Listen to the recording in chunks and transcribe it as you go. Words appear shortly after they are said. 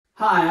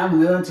Hi, I'm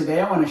Lou, and today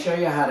I want to show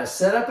you how to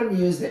set up and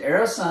use the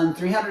Airusan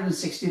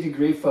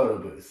 360-degree photo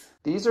booth.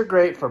 These are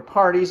great for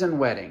parties and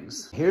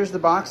weddings. Here's the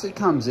box it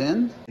comes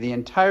in. The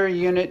entire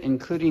unit,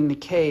 including the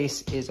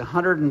case, is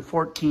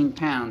 114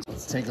 pounds.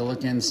 Let's take a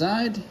look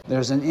inside.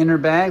 There's an inner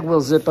bag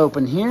we'll zip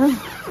open here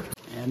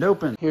and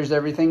open. Here's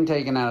everything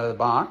taken out of the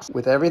box.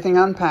 With everything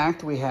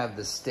unpacked, we have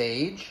the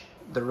stage,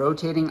 the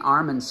rotating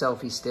arm and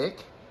selfie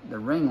stick, the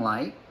ring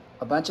light,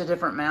 a bunch of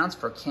different mounts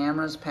for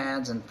cameras,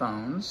 pads, and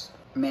phones,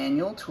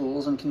 manual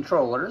tools and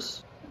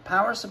controllers,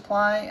 power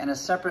supply and a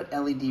separate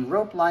LED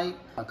rope light,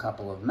 a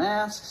couple of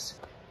masks,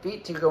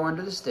 feet to go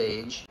under the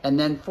stage, and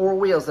then 4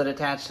 wheels that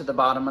attach to the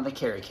bottom of the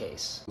carry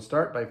case. We'll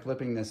start by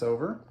flipping this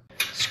over.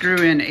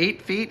 Screw in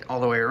 8 feet all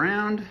the way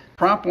around.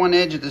 Prop one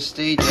edge of the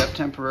stage up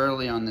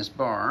temporarily on this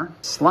bar.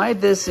 Slide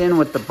this in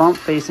with the bump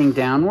facing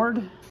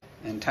downward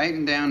and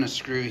tighten down a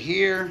screw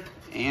here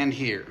and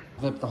here.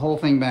 Flip the whole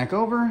thing back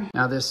over.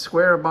 Now this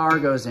square bar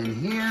goes in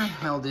here,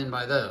 held in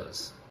by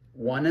those.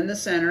 One in the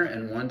center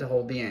and one to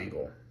hold the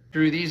angle.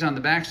 Screw these on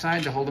the back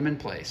side to hold them in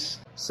place.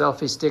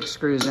 Selfie stick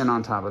screws in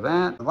on top of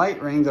that. The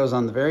light ring goes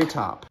on the very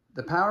top.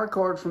 The power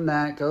cord from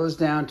that goes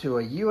down to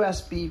a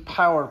USB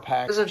power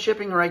pack. Because of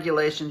shipping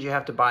regulations, you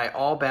have to buy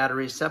all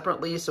batteries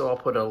separately, so I'll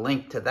put a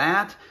link to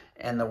that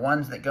and the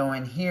ones that go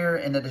in here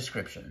in the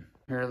description.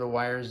 Here are the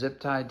wires zip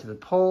tied to the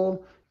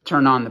pole.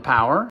 Turn on the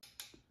power,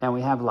 and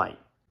we have light.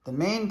 The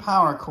main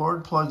power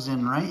cord plugs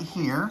in right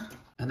here,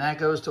 and that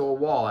goes to a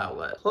wall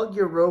outlet. Plug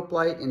your rope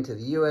light into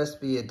the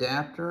USB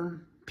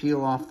adapter,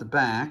 peel off the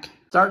back.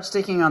 Start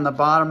sticking on the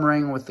bottom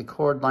ring with the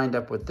cord lined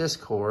up with this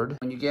cord.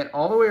 When you get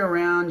all the way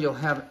around, you'll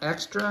have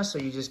extra, so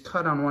you just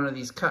cut on one of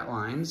these cut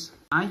lines.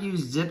 I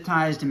used zip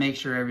ties to make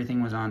sure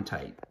everything was on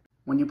tight.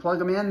 When you plug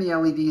them in, the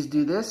LEDs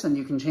do this, and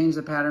you can change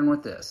the pattern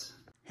with this.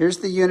 Here's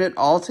the unit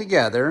all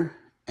together,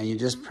 and you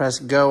just press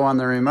go on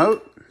the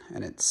remote,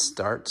 and it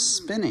starts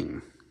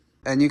spinning.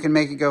 And you can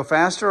make it go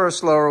faster or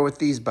slower with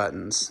these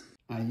buttons.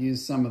 I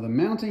used some of the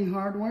mounting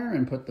hardware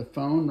and put the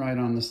phone right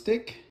on the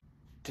stick.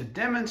 To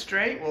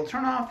demonstrate, we'll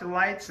turn off the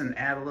lights and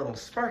add a little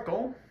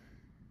sparkle.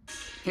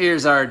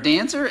 Here's our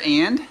dancer,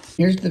 and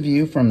here's the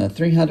view from the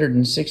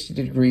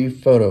 360-degree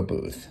photo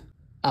booth.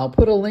 I'll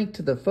put a link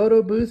to the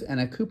photo booth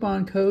and a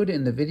coupon code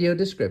in the video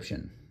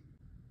description.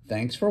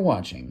 Thanks for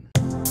watching.